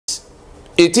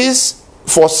it is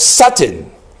for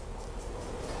certain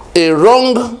a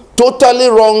wrong, totally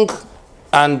wrong,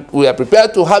 and we are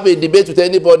prepared to have a debate with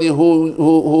anybody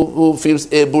who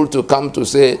feels able to come to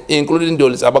say, including the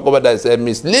Olisabakova, that is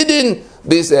misleading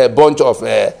this bunch of,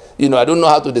 you know, I don't know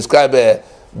how to describe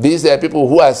these people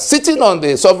who are sitting on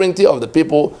the sovereignty of the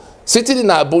people, sitting in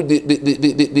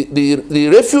Abuja, the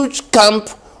refuge camp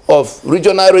of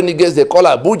regional renegades they call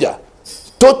Abuja,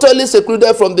 totally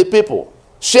secluded from the people,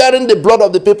 sharing the blood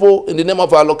of the people in the name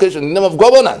of allocation, in the name of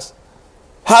governance,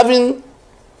 having,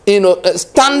 you know,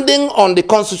 standing on the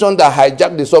constitution that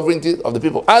hijacked the sovereignty of the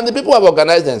people. And the people have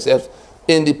organized themselves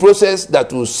in the process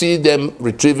that will see them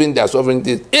retrieving their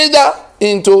sovereignty, either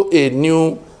into a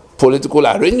new political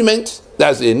arrangement,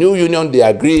 that's a new union they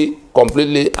agree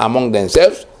completely among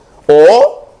themselves,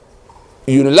 or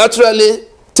unilaterally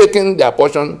taking their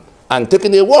portion and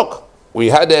taking a walk. We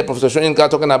had Professor Shoyinka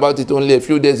talking about it only a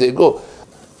few days ago.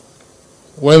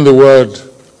 When the word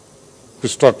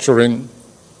restructuring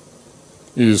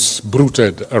is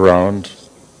bruited around,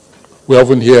 we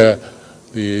often hear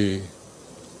the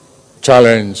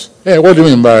challenge, hey, what do you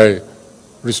mean by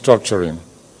restructuring?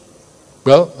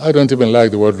 Well, I don't even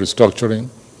like the word restructuring.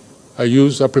 I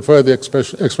prefer the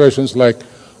expressions like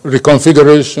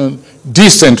reconfiguration,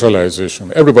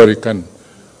 decentralization. Everybody can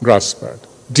grasp that.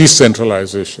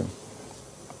 Decentralization.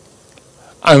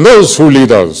 And those who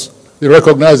lead us, they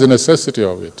recognize the necessity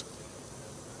of it.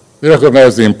 They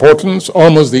recognize the importance,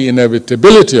 almost the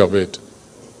inevitability of it,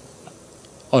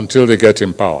 until they get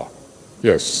in power.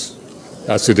 Yes,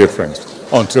 that's the difference,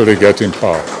 until they get in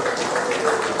power.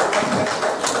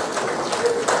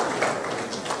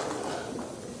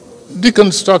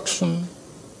 Deconstruction,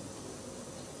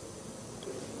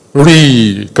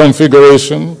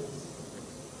 reconfiguration,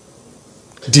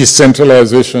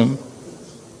 decentralization,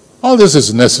 all this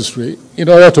is necessary in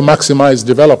order to maximize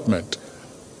development.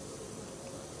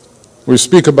 We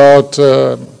speak about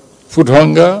food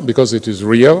hunger because it is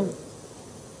real,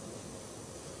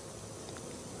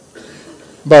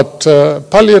 but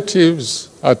palliatives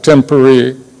are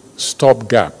temporary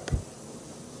stopgap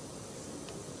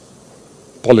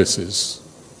policies.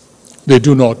 They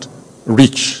do not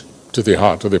reach to the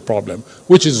heart of the problem,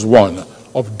 which is one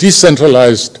of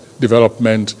decentralized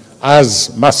development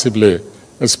as massively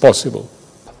as possible.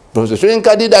 Professor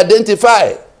Shoyinka did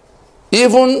identify,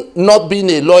 even not being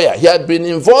a lawyer, he had been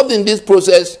involved in this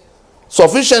process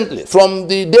sufficiently from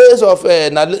the days of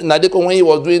Nadeko when he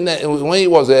was doing, when he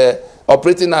was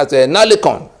operating as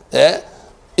Nalecon.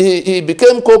 He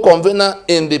became co-convener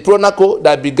in the Pronaco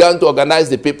that began to organize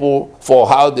the people for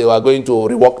how they were going to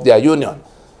rework their union.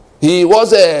 He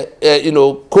was you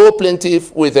know,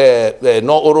 co-plaintiff with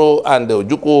Nooro and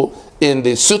Ojukwu in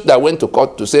the suit that went to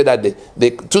court to say that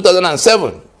the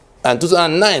 2007 and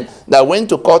 2009 that went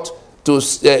to court to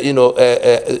you know,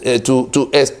 to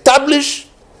establish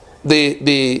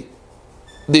the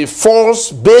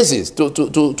false basis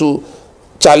to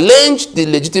challenge the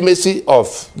legitimacy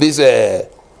of this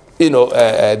you know,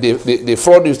 the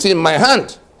fraud you see in my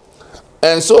hand.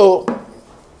 And so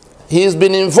he's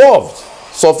been involved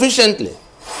sufficiently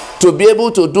to be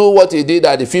able to do what he did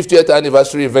at the 50th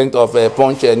anniversary event of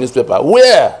Punch newspaper,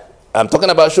 where, I'm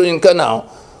talking about Shoyinka now,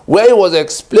 where he was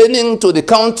explaining to the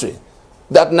country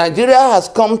that Nigeria has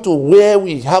come to where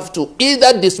we have to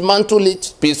either dismantle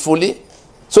it peacefully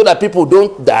so that people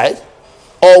don't die,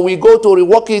 or we go to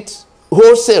rework it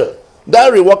wholesale.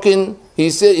 That reworking, he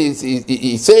says,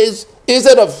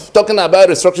 instead of talking about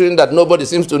restructuring that nobody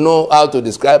seems to know how to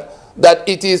describe, that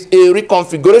it is a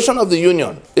reconfiguration of the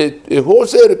union, a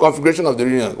wholesale reconfiguration of the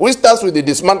union, which starts with the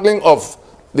dismantling of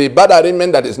the bad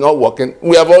arrangement that is not working.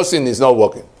 We have all seen it's not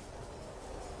working.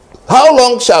 How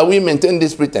long shall we maintain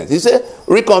this pretense? He said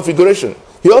reconfiguration.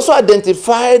 He also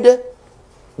identified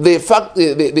the fact,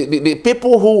 the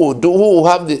people who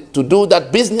have to do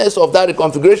that business of that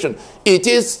reconfiguration. It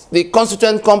is the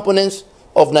constituent components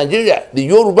of Nigeria, the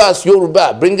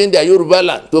Yoruba, bringing their Yoruba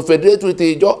land to federate with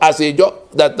Ijo as Ijo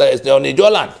that is on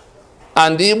Ijo land,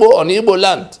 and Igbo on Igbo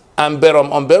land, and Berom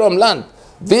on Berom land.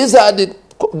 These are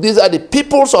the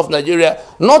peoples of Nigeria,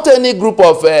 not any group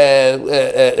of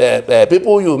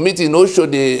people you meet in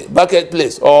Oshodi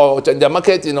marketplace or Chanja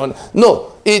market.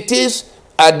 No, it is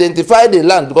identify the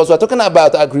land, because we're talking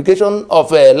about aggregation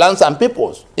of lands and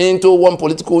peoples into one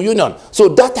political union. So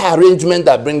that arrangement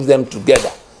that brings them together.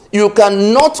 You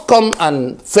cannot come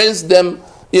and fence them,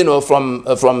 you know, from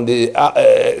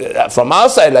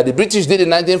outside like the British did in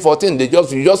 1914. You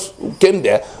just came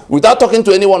there without talking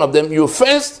to any one of them. You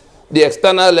fenced the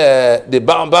external the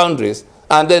boundaries,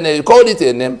 and then you called it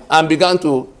a name and began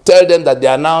to tell them that they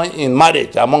are now in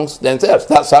marriage amongst themselves.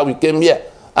 That's how we came here.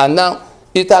 And now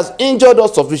it has injured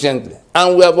us sufficiently.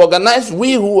 And we have organized,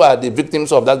 we who are the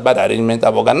victims of that bad arrangement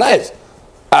have organized.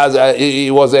 As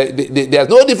there's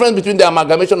no difference between the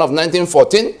amalgamation of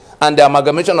 1914 and the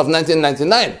amalgamation of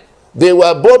 1999. They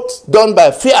were both done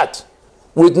by fiat,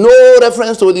 with no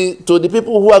reference to the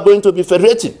people who are going to be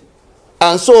federating.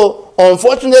 And so,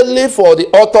 unfortunately for the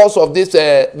authors of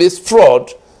this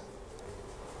fraud,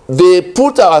 they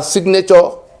put our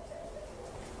signature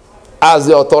as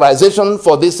the authorization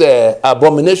for this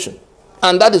abomination.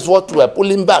 And that is what we are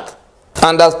pulling back.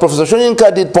 And as Professor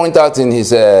Shoyinka did point out in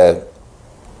his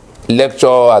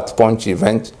lecture at Punch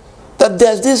event, that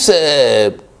there's this,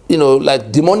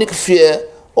 like demonic fear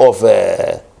of,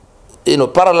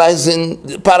 paralyzing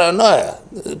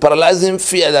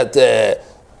fear that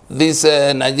this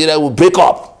Nigeria will break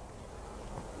up.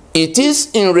 It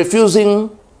is in refusing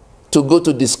to go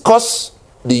to discuss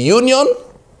the union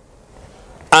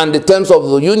and the terms of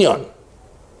the union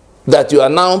that you are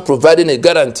now providing a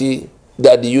guarantee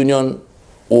that the union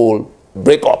will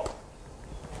break up.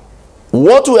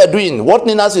 What we are doing, what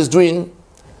NINAS is doing,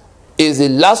 is the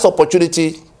last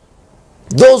opportunity.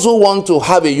 Those who want to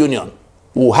have a union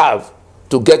will have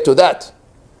to get to that.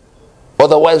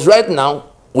 Otherwise, right now,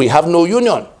 we have no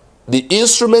union. The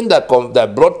instrument that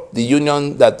brought the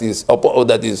union, that is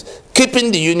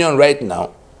keeping the union right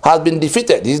now, has been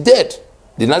defeated. It's dead.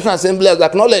 The National Assembly has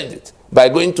acknowledged it by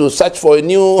going to search for a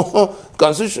new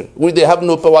constitution, which they have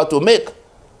no power to make.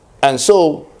 And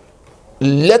so,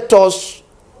 let us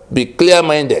be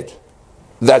clear-minded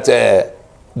that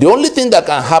the only thing that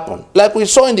can happen, like we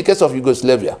saw in the case of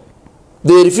Yugoslavia,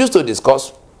 they refused to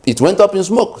discuss. It went up in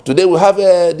smoke. Today we have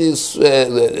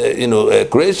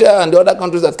Croatia and the other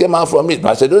countries that came out from it,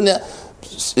 Macedonia,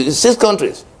 6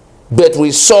 countries. But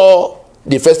we saw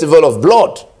the festival of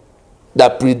blood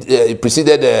that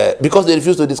preceded, because they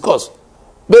refused to discuss.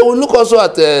 But we look also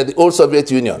at the old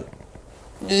Soviet Union.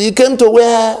 It came to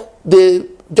where they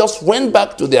just went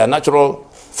back to their natural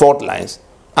fault lines,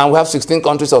 and we have 16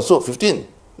 countries or so, 15.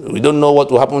 We don't know what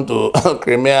will happen to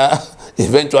Crimea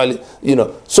eventually,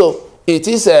 So it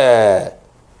is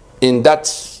in that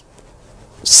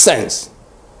sense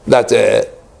that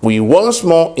we once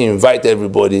more invite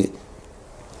everybody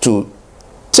to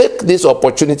take this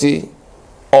opportunity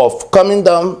of come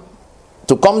down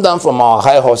from our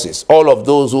high horses, all of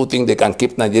those who think they can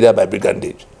keep Nigeria by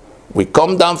brigandage. We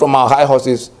come down from our high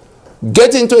horses,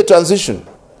 get into a transition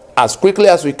as quickly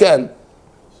as we can,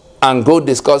 and go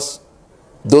discuss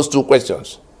those 2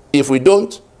 questions. If we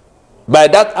don't, by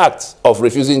that act of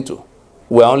refusing to,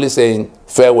 we're only saying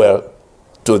farewell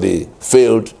to the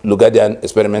failed Lugadian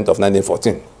experiment of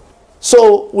 1914.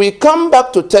 So we come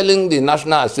back to telling the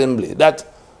National Assembly that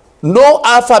no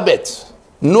alphabet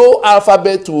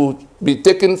will be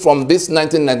taken from this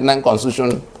 1999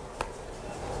 Constitution.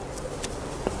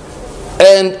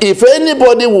 And if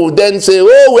anybody would then say,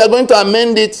 oh, we are going to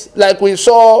amend it, like we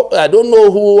saw, I don't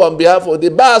know who on behalf of the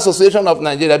Bar Association of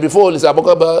Nigeria, before Lisa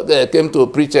Bokaba came to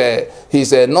preach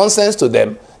his nonsense to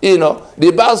them,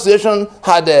 the Bar Association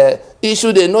had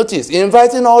issued a notice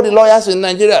inviting all the lawyers in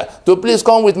Nigeria to please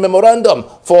come with memorandum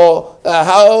for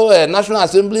how National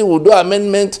Assembly will do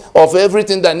amendment of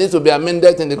everything that needs to be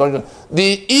amended in the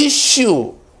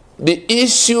Constitution.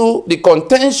 The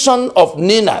contention of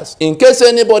NINAS, in case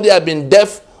anybody has been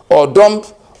deaf or dumb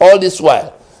all this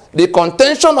while, the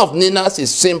contention of NINAS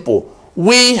is simple.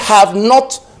 We have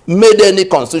not made any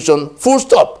constitution, full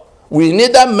stop. We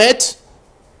neither met,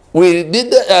 we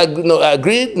didn't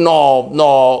agree, nor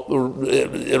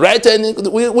write any.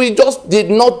 We just did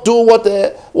not do what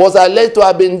was alleged to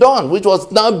have been done, which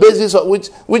was now basis of which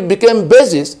became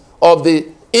basis of the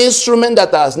instrument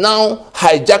that has now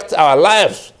hijacked our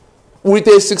lives. With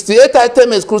a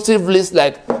 68-item exclusive list,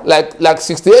 like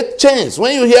 68 chains.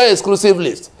 When you hear exclusive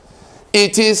list,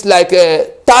 it is like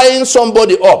tying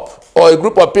somebody up, or a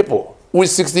group of people,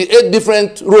 with 68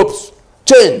 different ropes,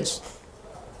 chains.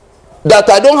 That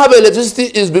I don't have electricity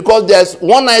is because there's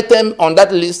one item on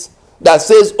that list that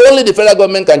says only the federal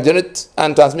government can generate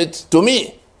and transmit to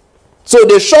me. So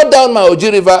they shut down my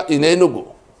Oji River in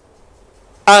Enugu.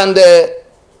 And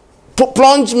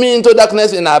plunge me into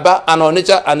darkness in Aba and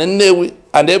Onitsha and in Nnewi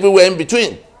and everywhere in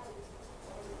between.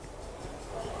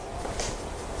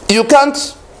 You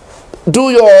can't do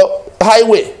your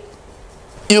highway.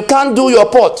 You can't do your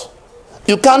port.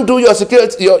 You can't do your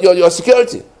security. Your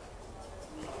security.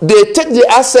 They take the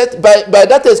asset by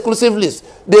that exclusive list.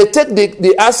 They take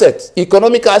the asset,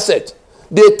 economic asset.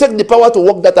 They take the power to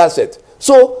work that asset.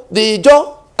 So the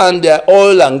Ijaw and their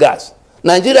oil and gas.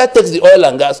 Nigeria takes the oil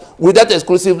and gas with that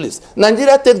exclusive list.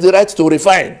 Nigeria takes the right to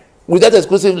refine with that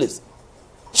exclusive list.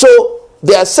 So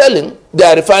they are selling, they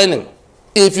are refining.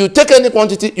 If you take any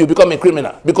quantity, you become a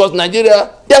criminal. Because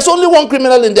Nigeria, there's only one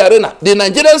criminal in the arena. The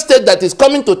Nigerian state that is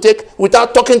coming to take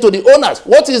without talking to the owners.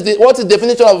 What is the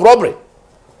definition of robbery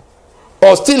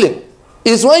or stealing?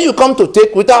 Is when you come to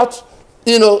take without,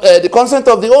 the consent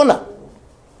of the owner.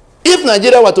 If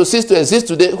Nigeria were to cease to exist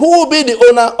today, who will be the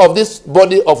owner of this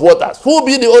body of waters? Who will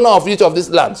be the owner of each of these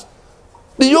lands?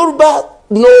 The Yoruba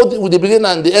know the beginning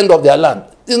and the end of their land.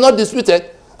 It's not disputed,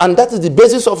 and that is the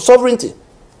basis of sovereignty.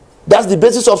 That's the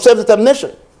basis of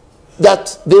self-determination.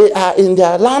 That they are in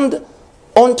their land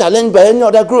unchallenged by any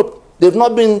other group. They've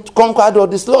not been conquered or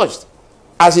dislodged.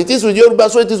 As it is with Yoruba,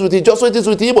 so it is with Ijaw, so it is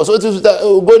with Igbo, so it is with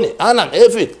Ogoni, Anan,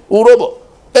 Efik, Urobo.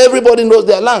 Everybody knows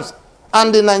their lands.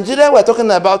 And the Nigeria we're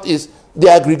talking about is the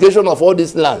aggregation of all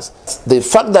these lands. The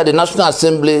fact that the National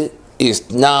Assembly is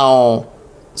now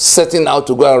setting out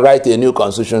to go and write a new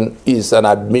constitution is an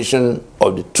admission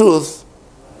of the truth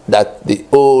that the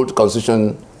old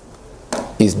constitution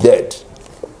is dead.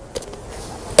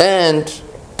 And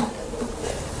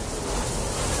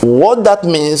what that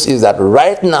means is that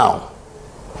right now,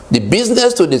 the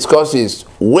business to discuss is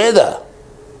whether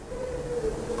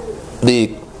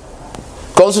the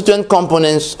constituent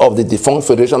components of the defunct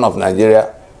Federation of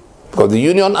Nigeria, because the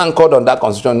union anchored on that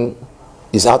constitution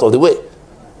is out of the way.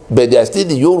 But there are still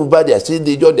the Yoruba, there are still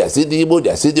the Ijaw, there are still the Igbo,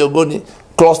 there are still the Ogoni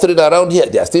clustered around here.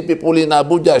 There are still people in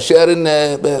Abuja sharing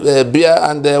beer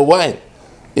and wine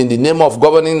in the name of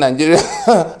governing Nigeria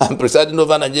and presiding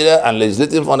over Nigeria and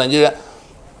legislating for Nigeria.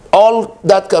 All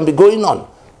that can be going on.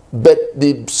 But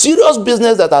the serious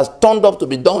business that has turned up to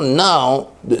be done now,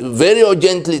 very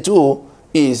urgently too,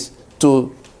 is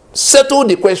to settle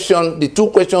the question, the two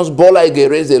questions Bola Ige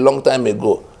raised a long time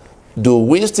ago. Do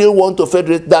we still want to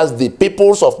federate? That's the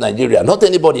peoples of Nigeria, not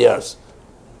anybody else.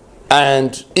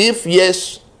 And if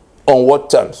yes, on what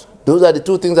terms? Those are the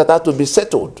two things that have to be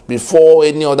settled before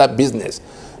any other business.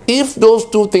 If those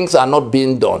two things are not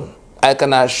being done, I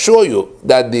can assure you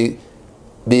that the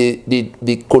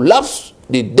collapse,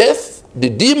 the death, the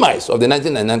demise of the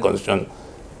 1999 Constitution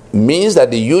means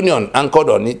that the union anchored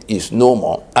on it is no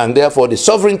more, and therefore the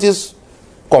sovereignties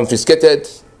confiscated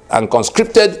and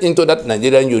conscripted into that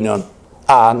Nigerian union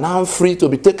are now free to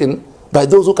be taken by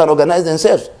those who can organize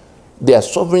themselves. Their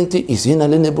sovereignty is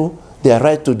inalienable. Their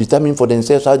right to determine for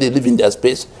themselves how they live in their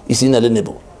space is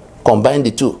inalienable. Combine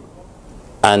the two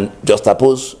and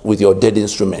juxtapose with your dead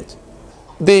instrument.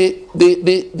 The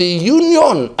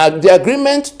union, the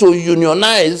agreement to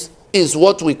unionize is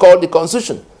what we call the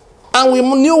Constitution. And we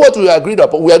knew what we agreed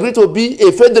upon. We agreed to be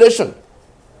a federation.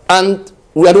 And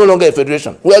we are no longer a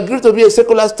federation. We agreed to be a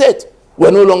secular state. We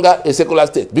are no longer a secular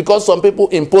state. Because some people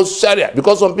imposed Sharia.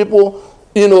 Because some people,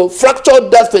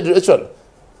 fractured that federation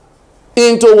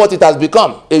into what it has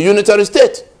become, a unitary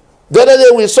state. The other day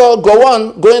we saw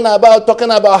Gowon going about,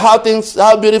 talking about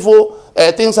how beautiful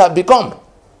things have become.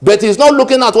 But he's not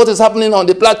looking at what is happening on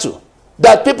the plateau.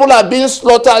 That people are being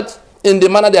slaughtered in the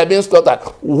manner they are being slaughtered.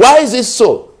 Why is this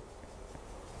so?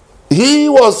 He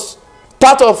was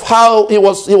part of how he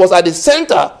was at the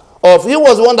center of, he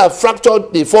was the one that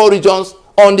fractured the 4 regions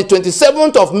on the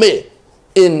 27th of May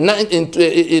in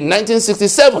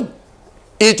 1967.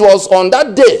 It was on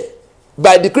that day,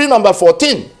 by decree number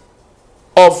 14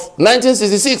 of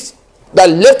 1966, that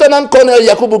Lieutenant Colonel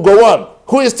Yakubu Gowon,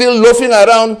 who is still loafing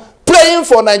around playing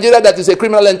for Nigeria that is a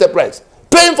criminal enterprise,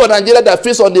 playing for Nigeria that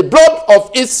feeds on the blood of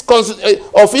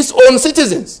its own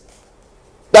citizens,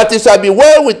 that it shall be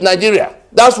well with Nigeria.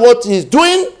 That's what he's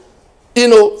doing,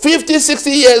 50,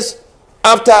 60 years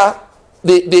after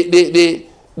the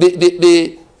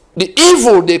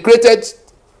evil they created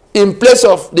in place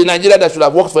of the Nigeria that should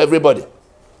have worked for everybody.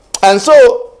 And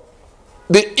so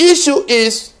the issue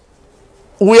is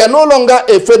we are no longer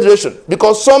a federation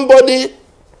because somebody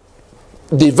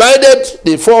divided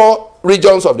the 4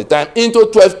 regions of the time into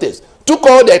 12 states, took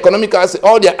all their economic assets,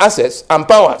 all their assets and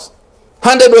powers,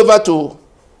 handed over to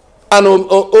an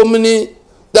omni,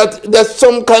 that there's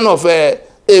some kind of a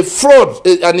fraud,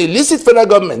 an illicit federal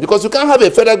government, because you can't have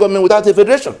a federal government without a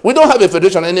federation. We don't have a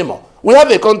federation anymore. We have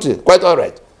a country, quite all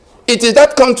right. It is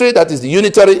that country that is the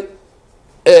unitary,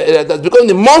 that's become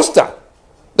the monster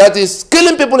that is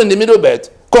killing people in the Middle Belt,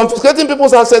 confiscating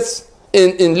people's assets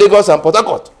in Lagos and Port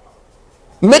Harcourt,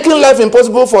 making life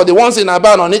impossible for the ones in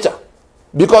Aba and Onitsha.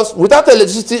 Because without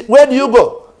electricity, where do you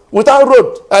go? Without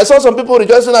road. I saw some people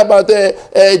rejoicing about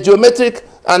geometric,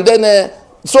 and then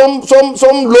some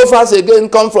loafers again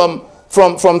come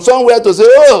from somewhere to say,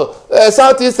 oh,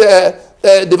 Southeast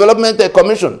Development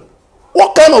Commission.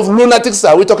 What kind of lunatics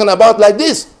are we talking about like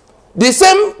this? The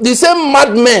same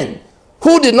madmen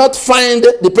who did not find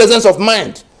the presence of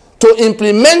mind to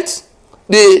implement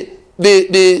the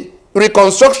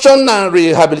reconstruction and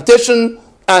rehabilitation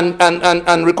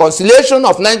and reconciliation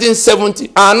of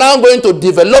 1970 are now going to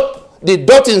develop the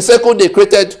dotting circle they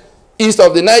created east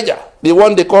of the Niger, the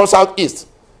one they call Southeast.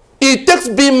 It takes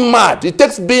being mad, it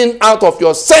takes being out of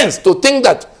your sense to think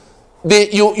that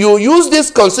you use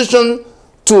this constitution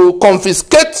to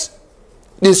confiscate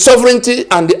the sovereignty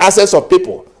and the assets of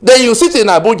people. Then you sit in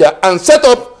Abuja and set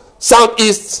up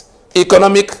Southeast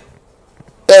Economic,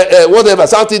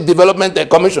 Southeast Development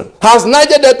Commission. Has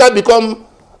Niger Delta become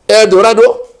El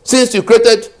Dorado since you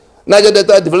created Niger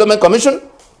Delta Development Commission?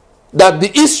 That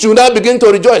the East should now begin to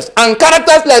rejoice. And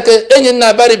characters like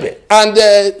Enyinna Baribe and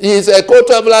his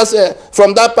co-travelers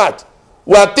from that part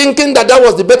were thinking that that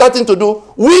was the better thing to do.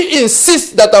 We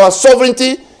insist that our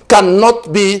sovereignty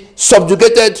cannot be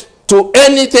subjugated to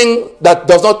anything that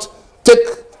does not take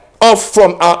off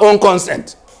from our own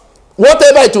consent.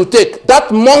 Whatever it will take,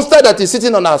 that monster that is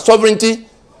sitting on our sovereignty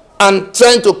and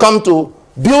trying to come to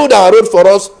build our road for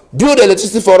us, build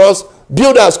electricity for us,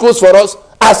 build our schools for us,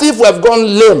 as if we have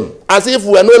gone lame, as if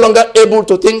we are no longer able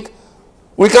to think.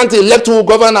 We can't elect who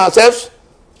govern ourselves.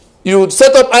 You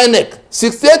set up INEC,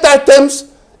 68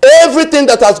 items, everything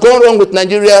that has gone wrong with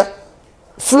Nigeria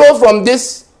flow from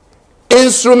this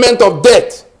instrument of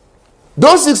death.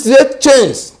 Those 68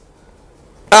 chains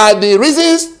are the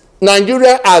reasons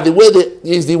Nigeria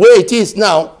is the way it is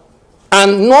now,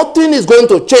 and nothing is going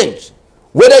to change.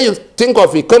 Whether you think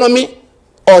of economy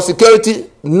or security,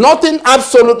 nothing,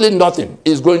 absolutely nothing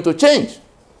is going to change.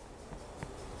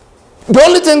 The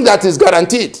only thing that is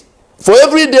guaranteed, for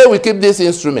every day we keep this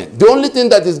instrument, the only thing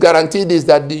that is guaranteed is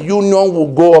that the union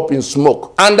will go up in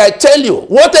smoke. And I tell you,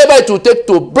 whatever it will take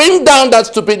to bring down that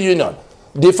stupid union,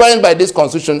 defined by this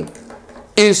constitution,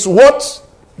 is what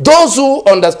those who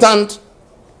understand,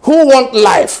 who want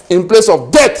life in place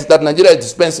of death that Nigeria is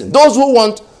dispensing, those who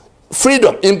want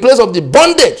freedom in place of the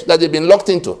bondage that they've been locked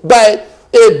into by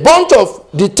a bunch of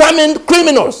determined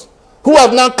criminals who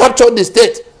have now captured the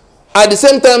state at the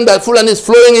same time that Fulani is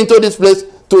flowing into this place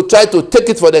to try to take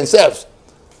it for themselves.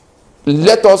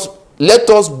 Let us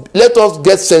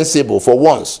get sensible for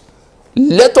once.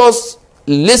 Let us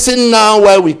listen now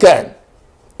while we can.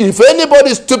 If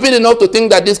anybody is stupid enough to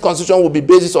think that this constitution will be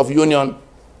basis of union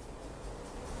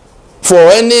for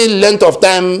any length of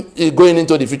time going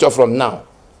into the future from now,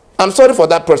 I'm sorry for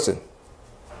that person.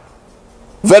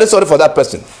 Very sorry for that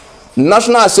person.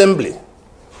 National Assembly,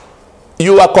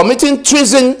 you are committing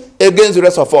treason against the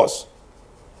rest of us.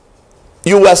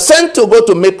 You were sent to go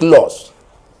to make laws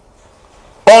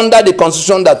under the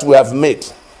constitution that we have made.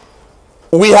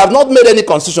 We have not made any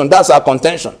constitution. That's our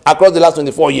contention across the last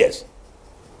 24 years.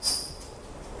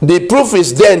 The proof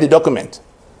is there in the document.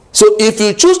 So if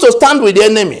you choose to stand with the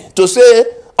enemy, to say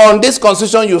on this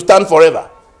constitution you stand forever,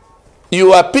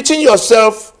 you are pitching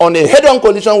yourself on a head-on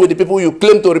collision with the people you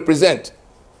claim to represent.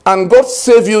 And God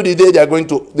save you the day they are going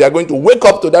to wake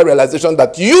up to that realization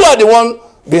that you are the one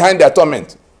behind their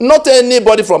torment, not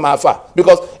anybody from afar.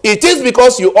 Because it is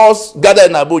because you all gather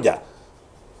in Abuja,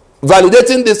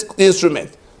 validating this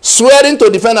instrument, swearing to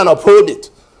defend and uphold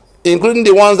it, including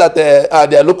the ones that are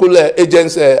their local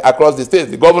agents across the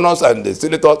state, the governors and the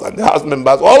senators and the house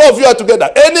members. All of you are together.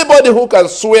 Anybody who can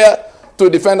swear to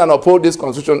defend and uphold this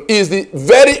constitution is the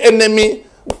very enemy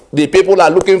the people are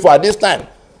looking for at this time.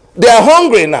 They are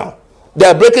hungry now. They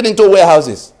are breaking into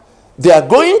warehouses. They are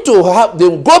going to they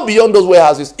will go beyond those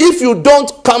warehouses if you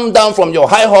don't come down from your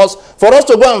high horse for us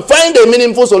to go and find a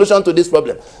meaningful solution to this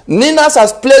problem. NINAS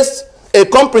has placed a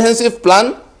comprehensive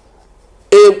plan,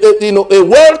 a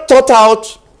well thought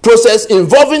out process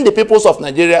involving the peoples of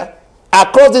Nigeria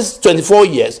across these 24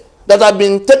 years that have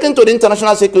been taken to the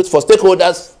international circuit for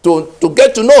stakeholders to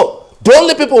get to know. The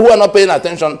only people who are not paying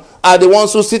attention are the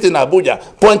ones who sit in Abuja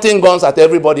pointing guns at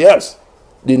everybody else.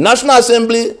 The National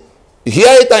Assembly, hear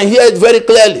it and hear it very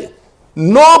clearly.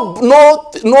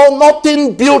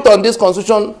 Nothing built on this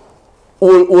constitution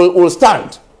will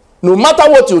stand, no matter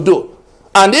what you do.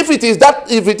 And if it is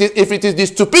the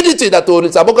stupidity that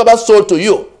Oris Abokaba sold to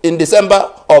you in December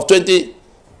of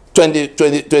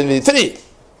 2023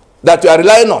 that you are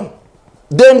relying on,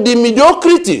 then the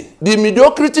mediocrity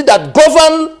that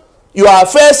govern your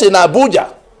affairs in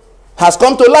Abuja has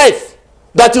come to life.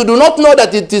 That you do not know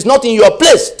that it is not in your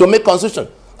place to make constitution.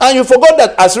 And you forgot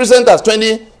that as recent as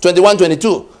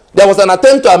 2021-22, there was an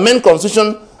attempt to amend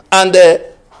constitution and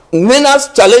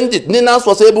NINAS challenged it. NINAS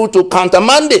was able to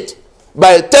countermand it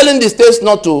by telling the states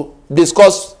not to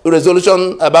discuss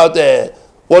resolution about,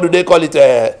 what do they call it,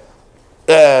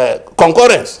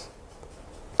 concurrence.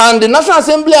 And the National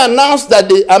Assembly announced that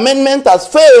the amendment has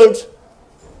failed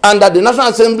and that the National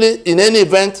Assembly, in any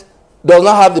event, does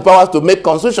not have the powers to make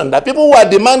constitution. That people who are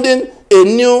demanding a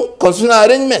new constitutional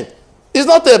arrangement, it's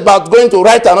not about going to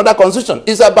write another constitution.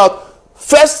 It's about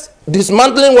first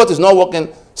dismantling what is not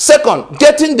working. Second,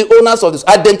 getting the owners of this,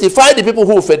 identify the people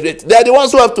who federate. They are the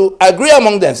ones who have to agree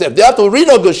among themselves. They have to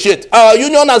renegotiate. Our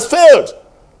union has failed.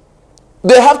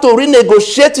 They have to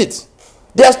renegotiate it.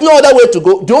 There's no other way to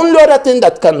go. The only other thing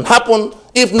that can happen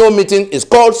if no meeting is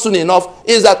called soon enough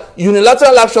is that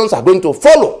unilateral actions are going to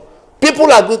follow.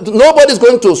 People are nobody's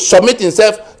going to submit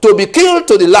himself to be killed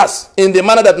to the last in the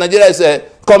manner that Nigeria is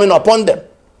coming upon them.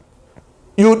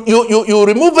 You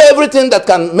remove everything that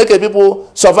can make a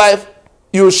people survive.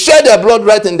 You share their blood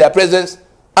right in their presence,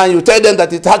 and you tell them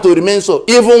that it had to remain so,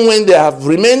 even when they have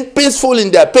remained peaceful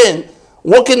in their pain,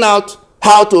 working out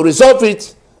how to resolve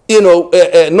it,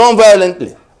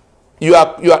 non-violently. You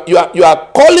are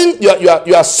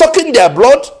sucking their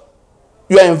blood.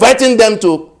 You are inviting them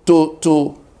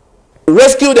to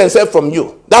rescue themselves from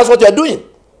you. That's what you are doing.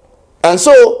 And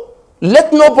so,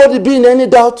 let nobody be in any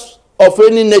doubt of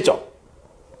any nature.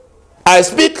 I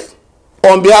speak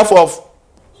on behalf of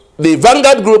the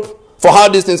Vanguard group for how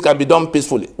these things can be done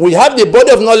peacefully. We have the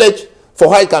body of knowledge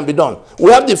for how it can be done.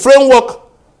 We have the framework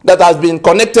that has been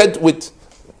connected with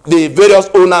the various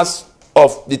owners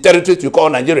of the territories we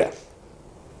call Nigeria.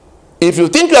 If you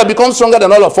think you have become stronger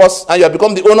than all of us and you have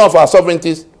become the owner of our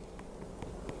sovereignties,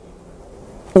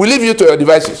 we leave you to your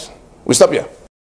devices. We stop here.